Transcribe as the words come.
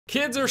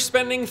Kids are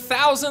spending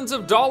thousands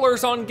of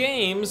dollars on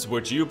games.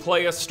 Would you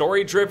play a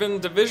story-driven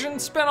Division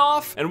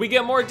spin-off? And we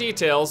get more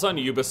details on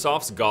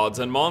Ubisoft's Gods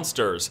and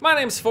Monsters. My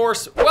name's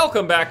Force.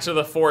 Welcome back to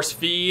the Force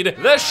feed,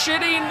 the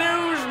Shitty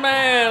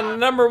Newsman,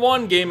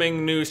 #1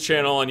 gaming news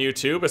channel on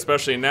YouTube,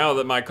 especially now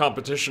that my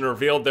competition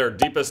revealed their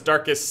deepest,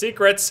 darkest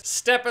secrets.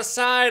 Step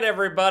aside,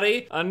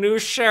 everybody. A new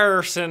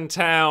sheriff's in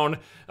town.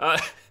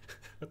 What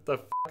the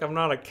f***? I'm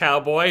not a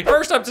cowboy.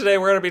 First up today,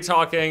 we're gonna be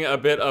talking a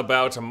bit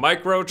about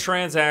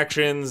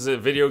microtransactions,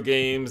 video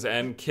games,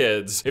 and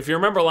kids. If you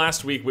remember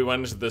last week, we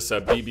went into this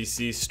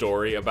BBC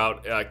story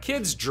about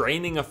kids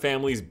draining a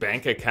family's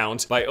bank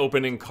account by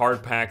opening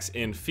card packs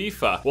in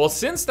FIFA. Well,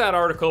 since that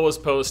article was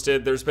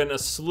posted, there's been a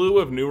slew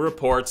of new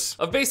reports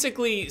of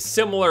basically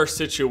similar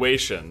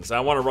situations. I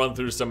wanna run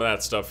through some of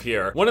that stuff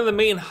here. One of the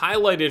main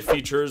highlighted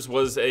features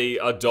was an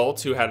adult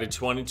who had a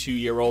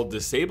 22-year-old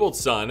disabled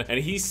son,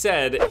 and he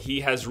said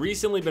he has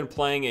recently been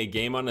playing a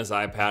game on his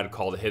iPad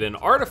called Hidden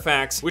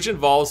Artifacts, which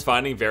involves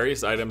finding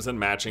various items and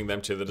matching them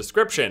to the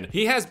description.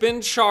 He has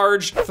been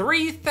charged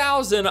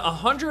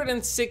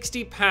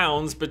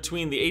 £3,160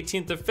 between the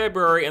 18th of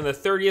February and the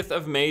 30th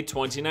of May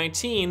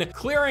 2019,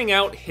 clearing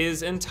out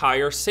his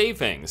entire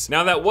savings.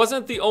 Now, that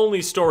wasn't the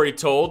only story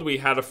told. We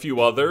had a few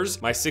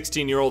others. My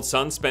 16-year-old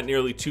son spent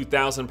nearly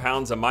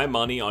 £2,000 of my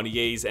money on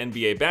EA's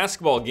NBA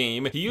basketball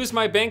game. He used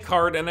my bank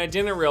card and I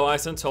didn't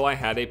realize until I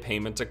had a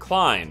payment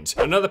declined.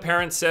 Another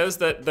parent says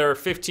that their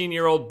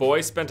 15-year-old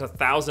boy spent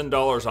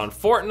 $1,000 on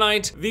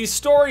Fortnite. These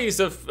stories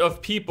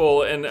of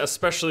people, and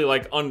especially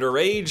like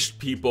underage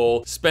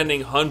people,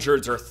 spending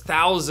hundreds or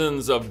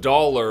thousands of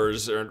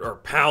dollars or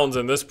pounds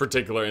in this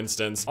particular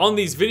instance on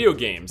these video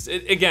games.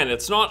 Again,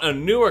 it's not a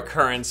new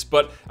occurrence,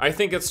 but I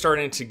think it's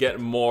starting to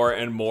get more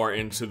and more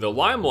into the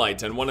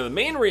limelight. And one of the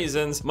main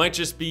reasons might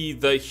just be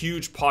the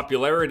huge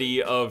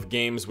popularity of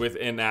games with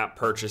in-app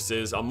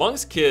purchases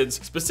amongst kids.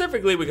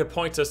 Specifically, we could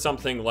point to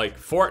something like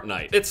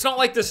Fortnite. It's not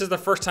like this is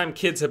the first time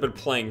kids have been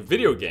playing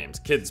video games.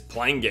 Kids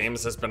playing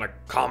games has been a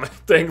common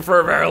thing for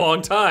a very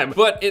long time.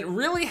 But it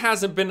really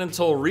hasn't been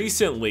until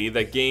recently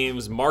that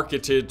games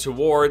marketed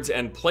towards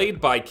and played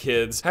by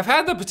kids have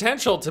had the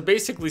potential to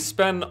basically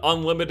spend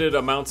unlimited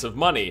amounts of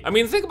money. I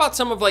mean, think about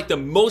some of like the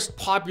most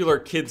popular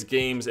kids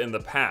games in the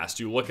past.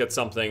 You look at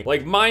something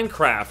like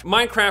Minecraft.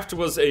 Minecraft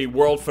was a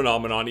world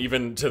phenomenon,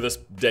 even to this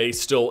day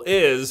still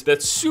is,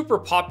 that's super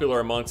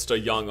popular amongst a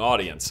young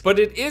audience. But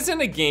it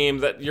isn't a game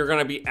that you're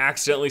gonna be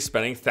accidentally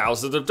spending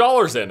thousands of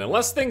dollars in.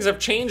 Unless things have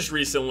changed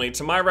recently,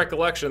 to my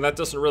recollection, that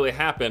doesn't really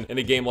happen in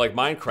a game like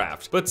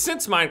Minecraft. But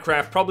since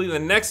Minecraft, probably the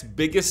next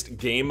biggest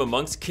game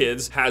amongst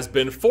kids has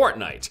been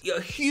Fortnite.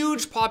 A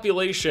huge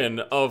population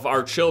of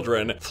our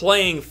children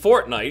playing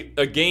Fortnite,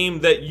 a game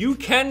that you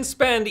can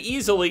spend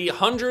easily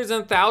hundreds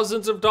and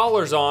thousands of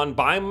dollars on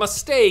by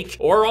mistake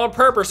or on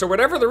purpose or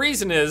whatever the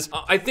reason is.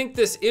 I think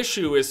this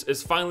issue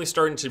is finally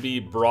starting to be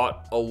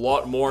brought a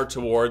lot more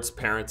towards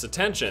parents'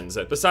 attentions.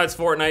 Besides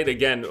Fortnite,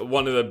 again,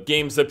 one of the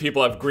games that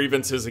people have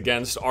grievances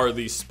against are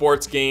these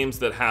sports games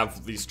that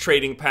have these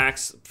trading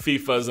packs.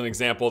 FIFA is an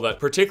example that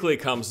particularly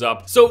comes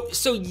up. So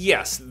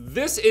yes,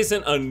 this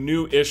isn't a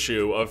new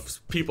issue of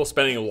people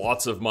spending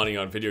lots of money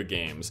on video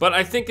games, but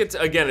I think it's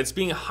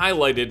being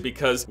highlighted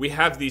because we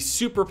have these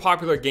super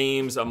popular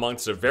games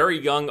amongst a very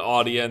young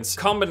audience,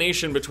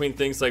 combination between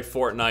things like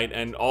Fortnite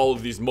and all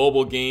of these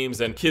mobile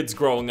games and kids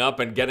growing up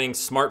and getting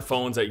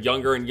smartphones at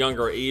younger and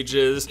younger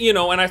ages. You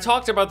know, and I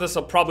talked about this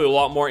probably a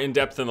lot more in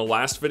depth in the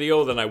last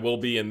video than I will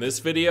be in this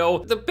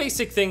video. The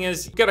basic thing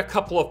is you get a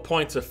couple of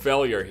points of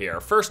failure here.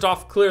 First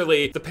off,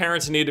 clearly the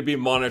parents need to be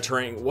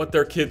monitoring what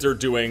their kids are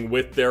doing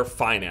with their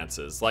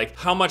finances, like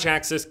how much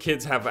access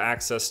kids have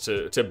access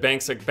to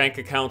banks, like bank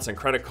accounts and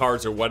credit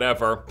cards or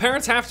whatever.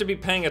 Parents have to be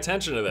paying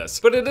attention to this.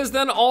 But it is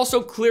then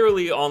also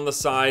clearly on the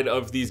side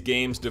of these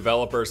games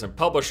developers and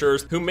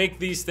publishers who make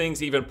these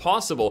things even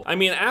possible. I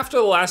mean, after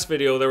the last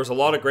video, there was a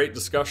lot of great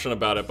discussion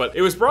about it, but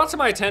it was brought to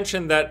my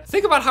attention that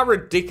think about how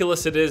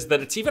ridiculous it is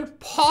that it's even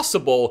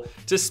possible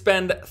to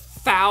spend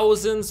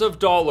thousands of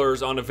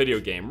dollars on a video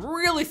game.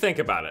 Really think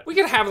about it. We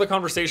could have the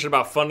conversation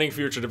about funding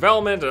future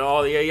development and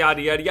all the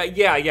yada yada yada.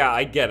 Yeah,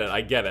 I get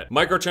it.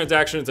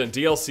 Microtransactions and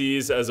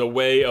DLCs as a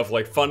way of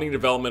like funding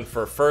development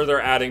for further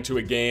adding to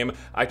a game,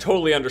 I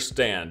totally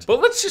understand.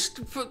 But let's just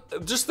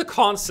the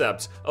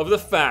concept of the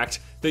fact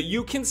that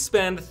you can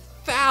spend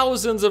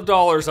thousands of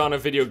dollars on a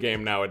video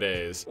game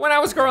nowadays. When I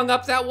was growing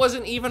up, that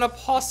wasn't even a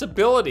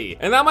possibility.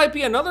 And that might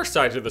be another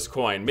side to this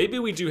coin. Maybe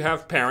we do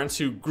have parents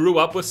who grew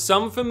up with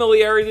some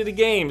familiarity to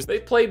games. They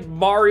played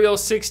Mario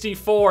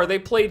 64, they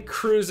played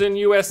Cruisin'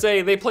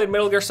 USA, they played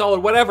Metal Gear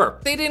Solid, whatever.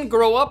 They didn't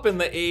grow up in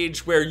the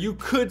age where you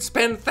could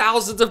spend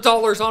thousands of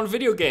dollars on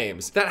video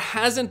games. That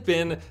hasn't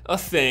been a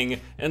thing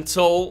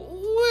until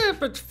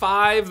but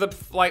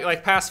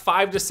past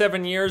 5 to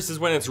 7 years is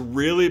when it's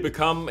really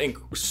become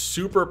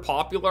super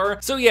popular.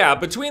 So yeah,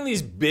 between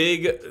these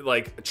big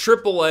like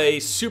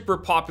AAA super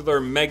popular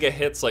mega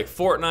hits like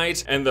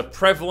Fortnite and the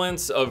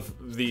prevalence of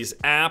these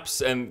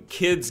apps and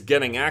kids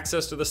getting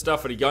access to the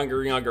stuff at a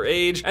younger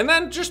age, and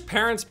then just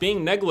parents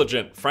being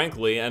negligent,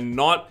 frankly, and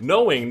not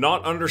knowing,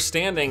 not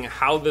understanding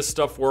how this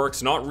stuff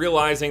works, not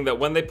realizing that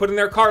when they put in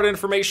their card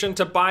information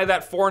to buy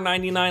that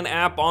 $4.99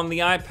 app on the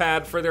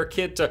iPad for their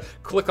kid to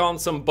click on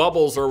some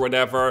bubbles or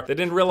whatever, they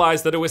didn't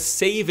realize that it was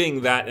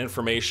saving that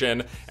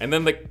information, and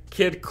then the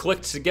kid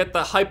clicked to get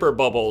the hyper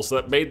bubbles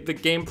that made the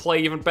gameplay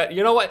even better.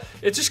 You know what?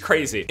 It's just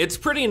crazy. It's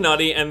pretty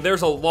nutty, and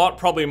there's a lot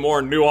probably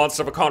more nuanced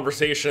of a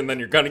conversation than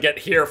you're gonna get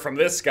here from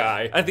this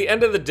guy. At the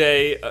end of the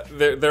day,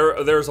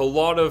 there's a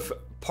lot of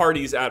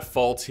parties at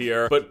fault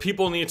here, but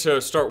people need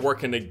to start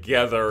working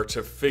together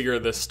to figure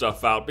this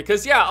stuff out,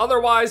 because yeah,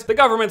 otherwise the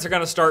governments are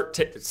gonna start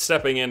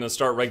stepping in and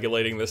start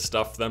regulating this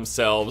stuff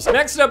themselves.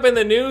 Next up in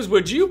the news,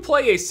 would you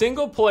play a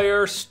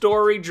single-player,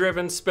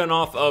 story-driven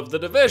spin-off of The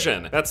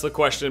Division? That's the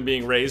question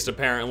being raised,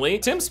 apparently.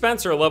 Tim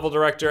Spencer, level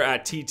director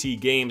at TT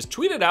Games,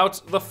 tweeted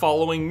out the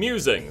following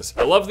musings.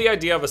 I love the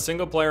idea of a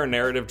single-player,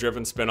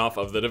 narrative-driven spin-off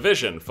of The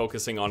Division,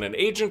 focusing on an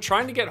agent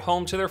trying to get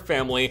home to their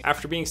family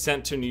after being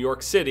sent to New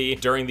York City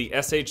during the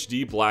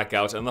SHD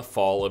blackout and the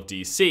fall of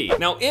DC.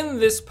 Now, in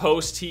this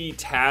post, he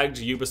tagged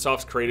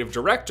Ubisoft's creative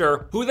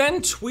director, who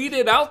then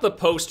tweeted out the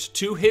post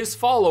to his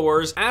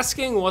followers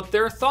asking what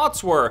their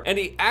thoughts were, and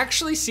he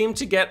actually seemed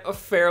to get a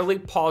fairly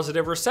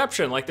positive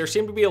reception. Like, there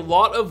seemed to be a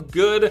lot of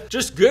good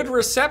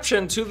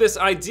reception to this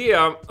idea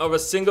of a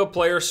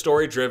single-player,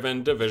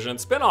 story-driven Division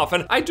spinoff,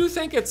 and I do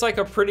think it's like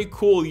a pretty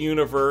cool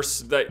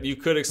universe that you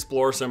could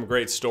explore some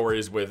great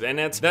stories with in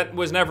it. That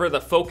was never the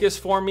focus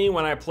for me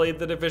when I played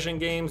the Division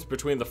games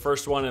between the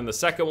first one and the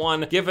second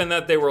one, given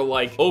that they were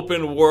like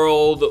open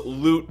world,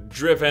 loot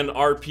driven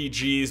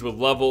RPGs with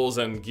levels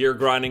and gear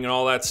grinding and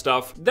all that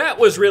stuff. That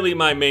was really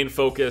my main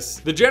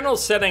focus. The general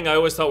setting I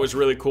always thought was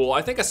really cool.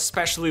 I think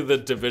especially the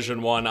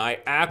Division one, I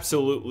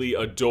absolutely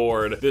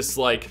adored this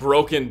like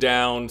broken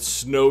down,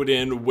 snowed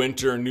in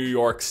winter New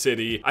York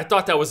City. I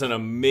thought that was an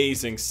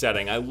amazing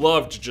setting. I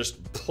loved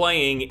just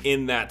playing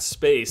in that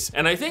space.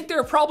 And I think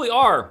there probably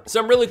are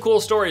some really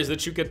cool stories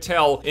that you could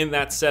tell in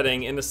that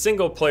setting in a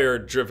single player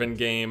driven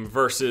game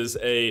versus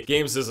a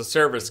games as a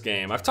service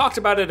game. I've talked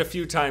about it a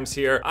few times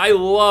here. I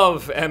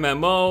love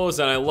MMOs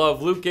and I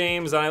love loot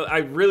games, and I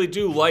really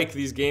do like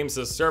these games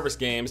as service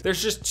games.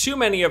 There's just too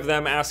many of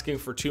them asking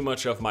for too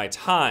much of my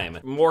time.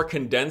 More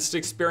condensed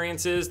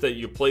experiences that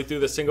you play through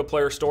the single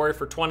player story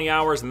for 20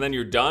 hours and then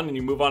you're done and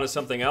you move on to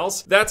something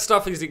else. That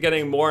stuff is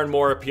getting more and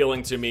more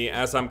appealing to me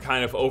as I'm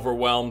kind of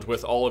overwhelmed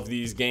with all of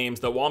these games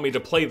that want me to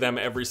play them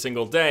every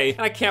single day,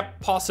 and I can't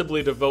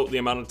possibly devote the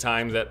amount of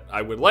time that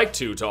I would like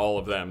to all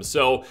of them.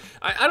 So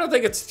I don't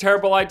think it's a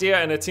terrible idea,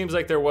 and it seems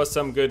like there was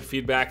some good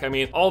feedback. I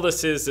mean, all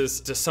this is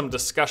just some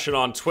discussion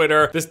on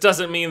Twitter. This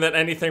doesn't mean that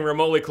anything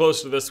remotely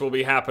close to this will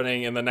be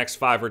happening in the next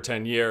 5 or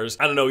 10 years.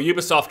 I don't know,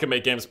 Ubisoft can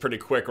make games pretty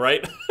quick,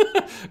 right?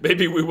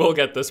 Maybe we will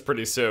get this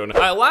pretty soon.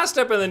 Last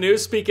up in the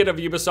news, speaking of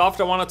Ubisoft,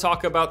 I want to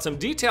talk about some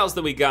details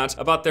that we got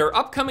about their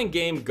upcoming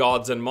game,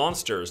 Gods and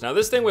Monsters. Now,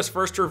 this thing was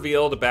first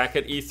revealed back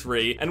at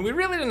E3, and we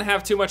really didn't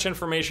have too much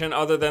information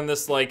other than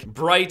this like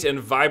bright and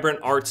vibrant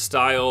art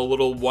style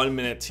little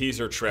 1-minute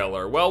teaser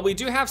trailer. Well, we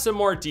do have some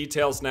more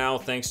details now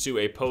thanks to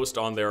a post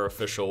on their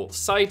official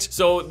site.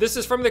 So this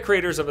is from the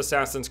creators of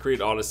Assassin's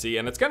Creed Odyssey,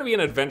 and it's going to be an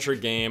adventure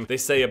game, they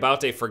say,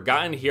 about a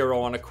forgotten hero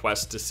on a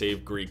quest to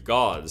save Greek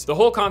gods. The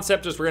whole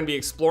concept is we're going to be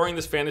exploring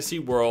this fantasy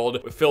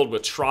world filled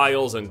with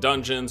trials and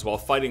dungeons while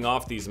fighting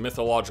off these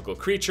mythological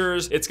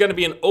creatures. It's going to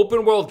be an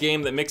open world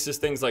game that mixes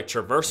things like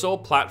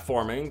traversal,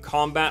 platforming,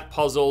 combat,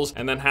 puzzles,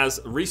 and then has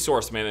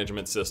resource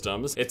management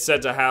systems. It's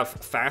said to have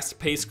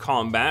fast-paced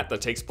combat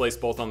that takes place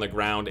both on the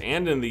ground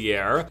and in the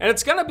air, and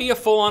it's gonna be a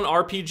full-on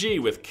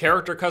RPG with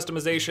character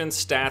customization,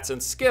 stats,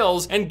 and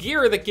skills, and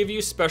gear that give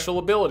you special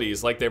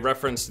abilities, like they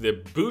referenced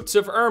the boots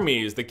of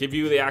Hermes that give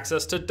you the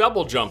access to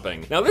double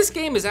jumping. Now, this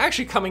game is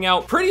actually coming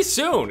out pretty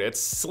soon. It's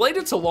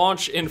slated to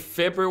launch in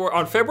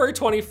on February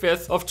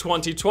 25th of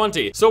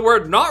 2020. So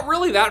we're not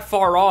really that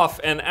far off,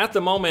 and at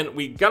the moment,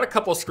 we got a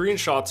couple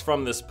screenshots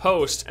from this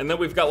post, and then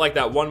we've got like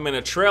that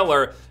 1-minute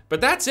trailer. But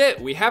that's it.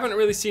 We haven't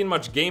really seen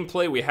much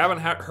gameplay. We haven't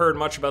heard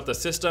much about the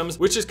systems,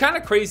 which is kind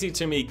of crazy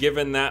to me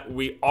given that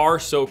we are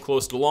so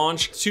close to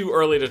launch. Too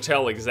early to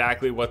tell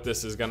exactly what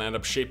this is gonna end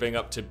up shaping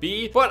up to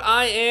be, but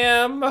I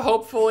am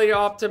hopefully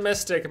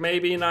optimistic,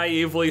 maybe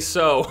naively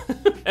so.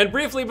 And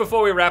briefly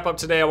before we wrap up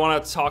today, I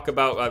want to talk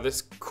about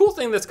this cool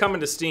thing that's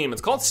coming to Steam.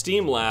 It's called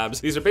Steam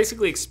Labs. These are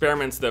basically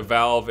experiments that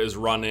Valve is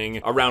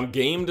running around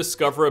game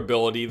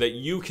discoverability that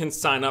you can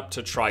sign up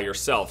to try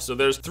yourself. So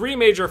there's 3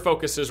 major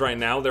focuses right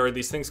now. There are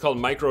these things called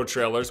micro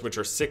trailers, which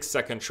are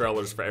 6-second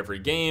trailers for every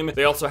game.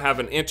 They also have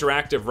an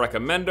interactive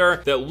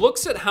recommender that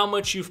looks at how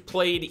much you've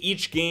played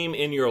each game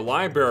in your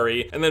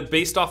library, and then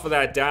based off of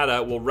that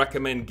data will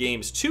recommend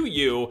games to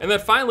you. And then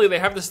finally, they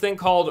have this thing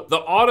called the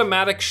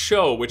Automatic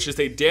Show, which is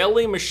a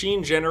daily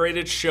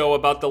machine-generated show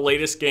about the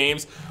latest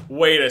games.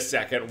 Wait a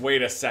second.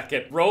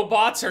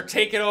 Robots are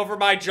taking over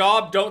my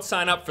job? Don't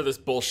sign up for this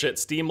bullshit,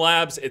 Steam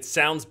Labs. It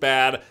sounds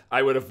bad.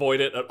 I would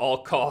avoid it at all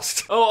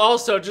costs. Oh,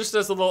 also, just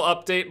as a little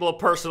update, little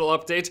personal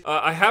update,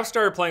 I have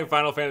started playing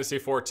Final Fantasy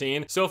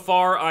XIV. So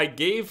far, I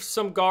gave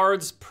some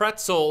guards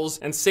pretzels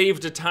and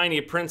saved a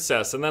tiny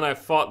princess, and then I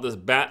fought this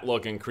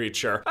bat-looking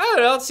creature. I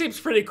don't know, it seems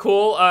pretty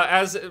cool.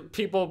 As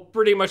people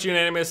pretty much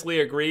unanimously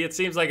agree, it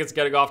seems like it's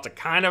getting off to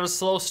kind of a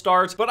slow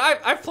start, but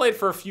I've played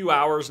for a few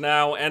hours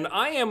now, and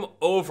I am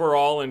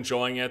overall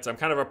enjoying it. I'm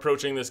kind of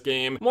approaching this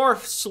game more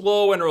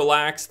slow and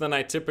relaxed than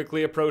I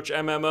typically approach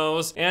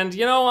MMOs, and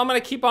you know, I'm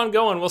gonna keep on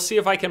going. We'll see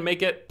if I can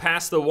make it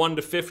past the 1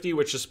 to 50,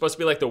 which is supposed to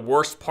be like the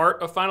worst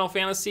part of Final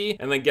Fantasy,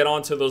 and then get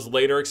on to those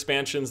later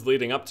expansions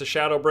leading up to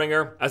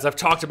Shadowbringer. As I've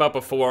talked about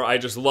before, I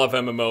just love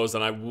MMOs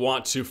and I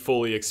want to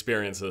fully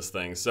experience this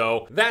thing.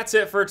 So that's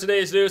it for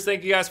today's news.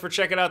 Thank you guys for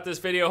checking out this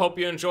video. Hope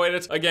you enjoyed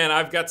it. Again,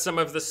 I've got some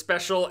of the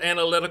special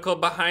analytical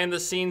behind the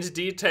scenes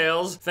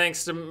details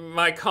thanks to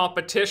my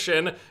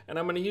competition, and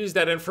I'm gonna use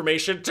that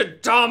information to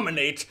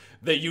dominate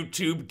the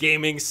YouTube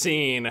gaming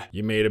scene.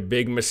 You made a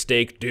big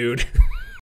mistake, dude.